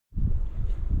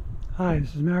Hi,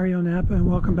 this is Mario Napa and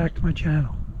welcome back to my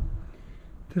channel.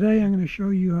 Today I'm going to show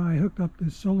you how I hooked up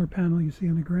this solar panel you see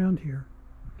on the ground here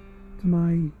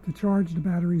to charge the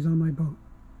batteries on my boat.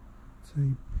 It's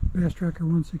a Bass Tracker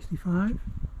 165,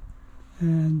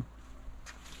 and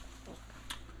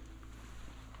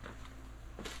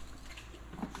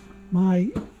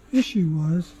my issue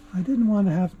was I didn't want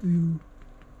to have to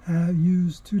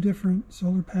use two different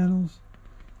solar panels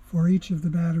for each of the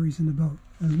batteries in the boat.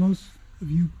 As most of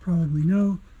you probably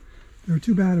know, there are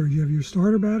two batteries. You have your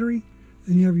starter battery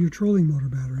and you have your trolling motor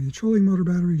battery. The trolling motor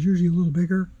battery is usually a little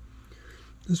bigger.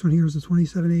 This one here is a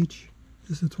 27H,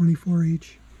 this is a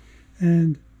 24H,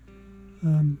 and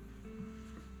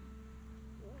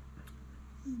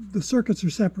the circuits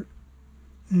are separate.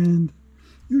 And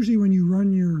usually when you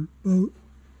run your boat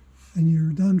and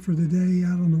you're done for the day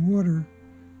out on the water,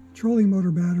 trolling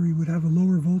motor battery would have a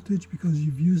lower voltage because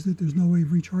you've used it. There's no way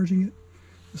of recharging it.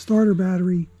 The starter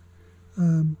battery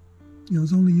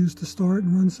is only used to start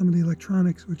and run some of the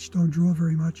electronics, which don't draw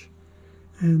very much,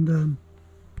 and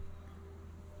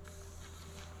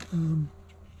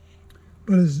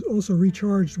but is also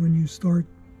recharged when you start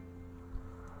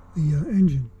the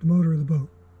engine, the motor of the boat.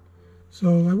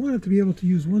 So I wanted to be able to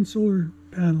use one solar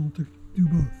panel to do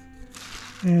both,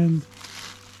 and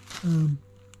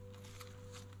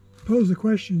posed a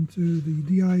question to the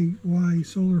DIY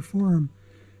solar forum,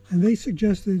 and they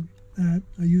suggested that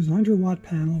I use a 100-watt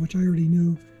panel, which I already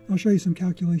knew. I'll show you some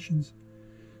calculations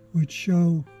which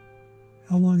show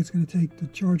how long it's going to take to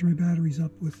charge my batteries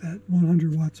up with that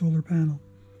 100-watt solar panel.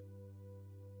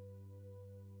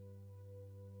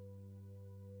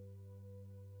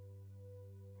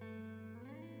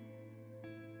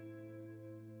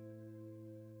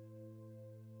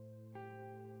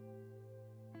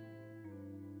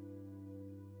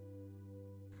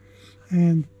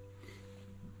 And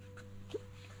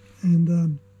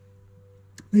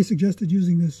they suggested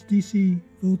using this DC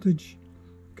voltage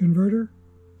converter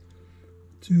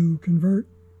to convert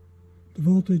the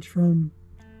voltage from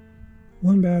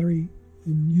one battery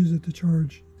and use it to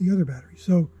charge the other battery.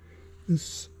 So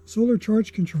this solar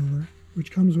charge controller,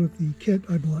 which comes with the kit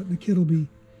I bought, the kit will be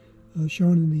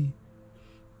shown in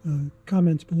the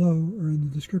comments below or in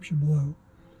the description below.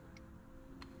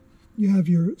 You have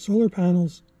your solar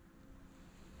panels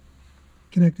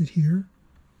connected here,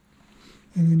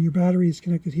 and then your battery is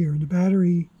connected here, and the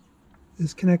battery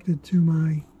is connected to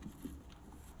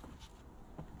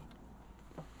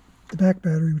the back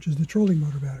battery, which is the trolling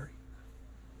motor battery.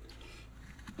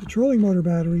 The trolling motor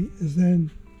battery is then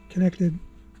connected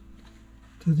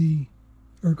to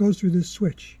it goes through this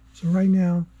switch. So right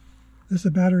now this is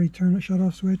a battery shut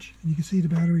off switch, and you can see the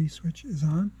battery switch is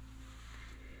on.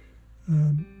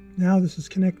 Now this is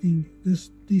connecting this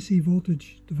DC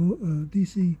voltage. The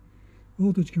DC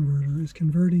voltage converter is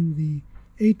converting the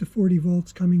 8 to 40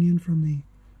 volts coming in from the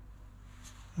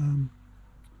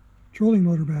trolling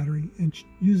motor battery and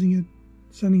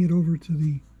sending it over to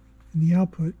in the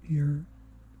output here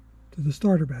to the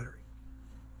starter battery.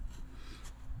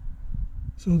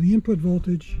 So the input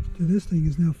voltage to this thing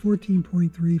is now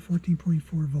 14.3,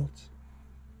 14.4 volts.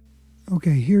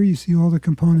 Okay, here you see all the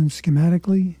components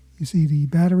schematically. You see the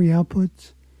battery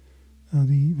outputs.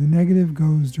 The negative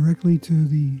goes directly to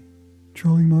the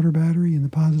trolling motor battery, and the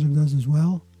positive does as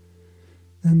well.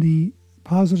 Then the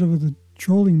positive of the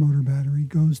trolling motor battery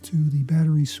goes to the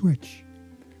battery switch,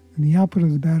 and the output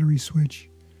of the battery switch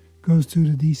goes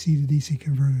to the DC to DC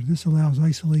converter. This allows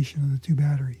isolation of the two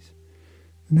batteries.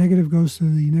 The negative goes to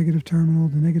the negative terminal.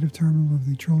 The negative terminal of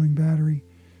the trolling battery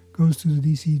goes to the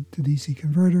DC to DC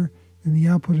converter, and the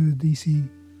output of the DC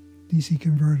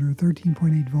converter,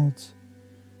 13.8 volts,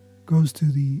 goes to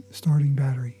the starting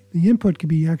battery. The input could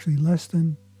be actually less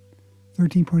than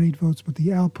 13.8 volts, but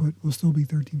the output will still be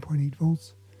 13.8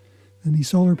 volts. And the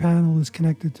solar panel is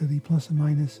connected to the plus and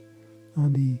minus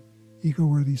on the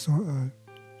eco-worthy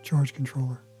charge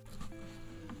controller.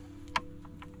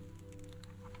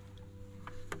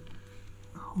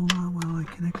 Hold on while I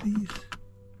connect these.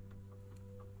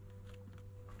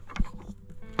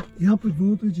 The output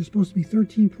voltage is supposed to be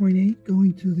 13.8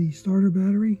 going to the starter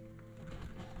battery.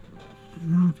 I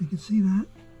don't know if you can see that.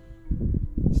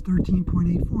 It's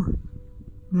 13.84.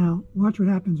 Now, watch what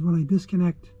happens when I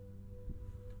disconnect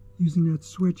using that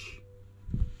switch.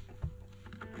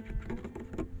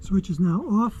 Switch is now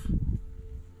off.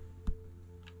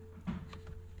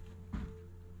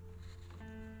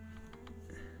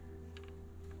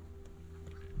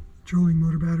 Trolling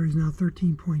motor battery is now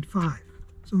 13.5.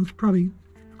 So it's probably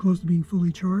close to being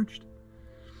fully charged.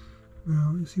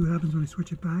 Now, you see what happens when I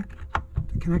switch it back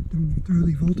to connect them through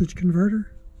the voltage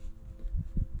converter.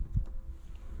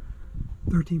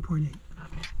 13.8.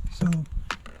 So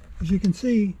as you can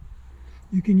see,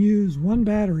 you can use one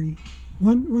battery,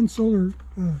 one solar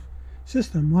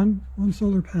system, one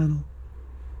solar panel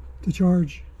to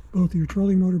charge both your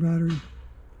trolling motor battery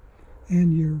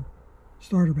and your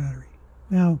starter battery.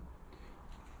 Now,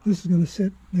 this is going to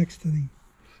sit next to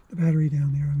the battery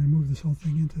down there. I'm going to move this whole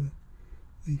thing into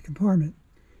the compartment.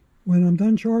 When I'm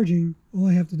done charging, all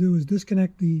I have to do is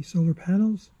disconnect the solar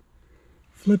panels,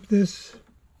 flip this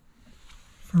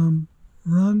from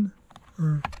run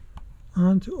or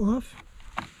on to off,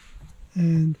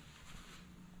 and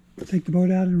take the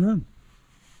boat out and run.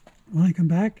 When I come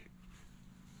back,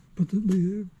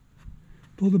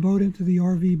 pull the boat into the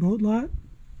RV boat lot,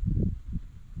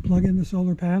 plug in the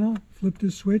solar panel, flip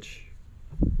this switch.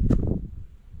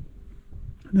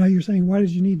 Now you're saying, why did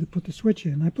you need to put the switch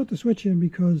in? I put the switch in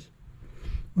because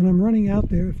when I'm running out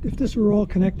there, if this were all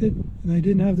connected and I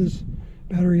didn't have this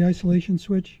battery isolation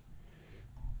switch,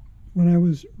 when I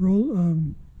was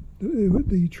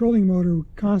the trolling motor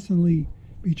would constantly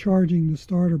be charging the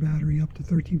starter battery up to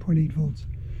 13.8 volts.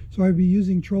 So I'd be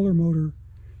using troller motor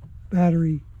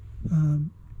battery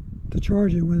to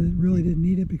charge it when it really didn't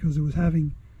need it, because it was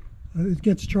having it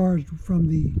gets charged from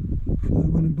the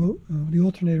when the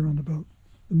alternator on the boat,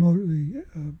 the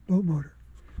boat motor.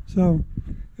 So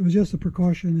it was just a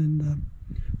precaution, and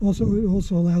it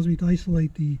also allows me to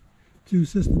isolate the two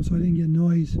systems so I didn't get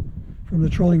noise from the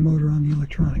trolling motor on the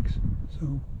electronics.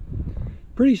 So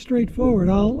pretty straightforward.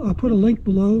 I'll put a link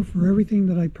below for everything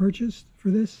that I purchased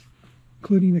for this,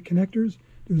 including the connectors.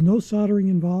 There's no soldering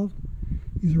involved.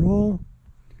 These are all,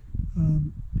 I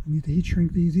need to heat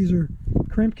shrink these. These are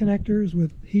crimp connectors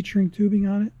with heat shrink tubing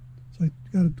on it. So I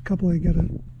got a couple I got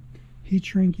to heat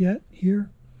shrink yet here.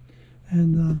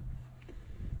 And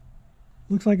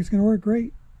looks like it's going to work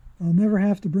great. I'll never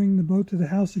have to bring the boat to the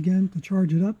house again to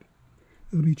charge it up.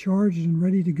 It'll be charged and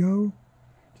ready to go.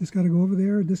 Just got to go over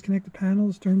there, disconnect the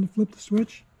panels, flip the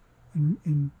switch,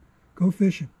 and go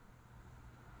fishing.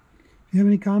 If you have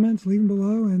any comments, leave them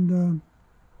below, and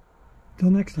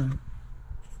until next time.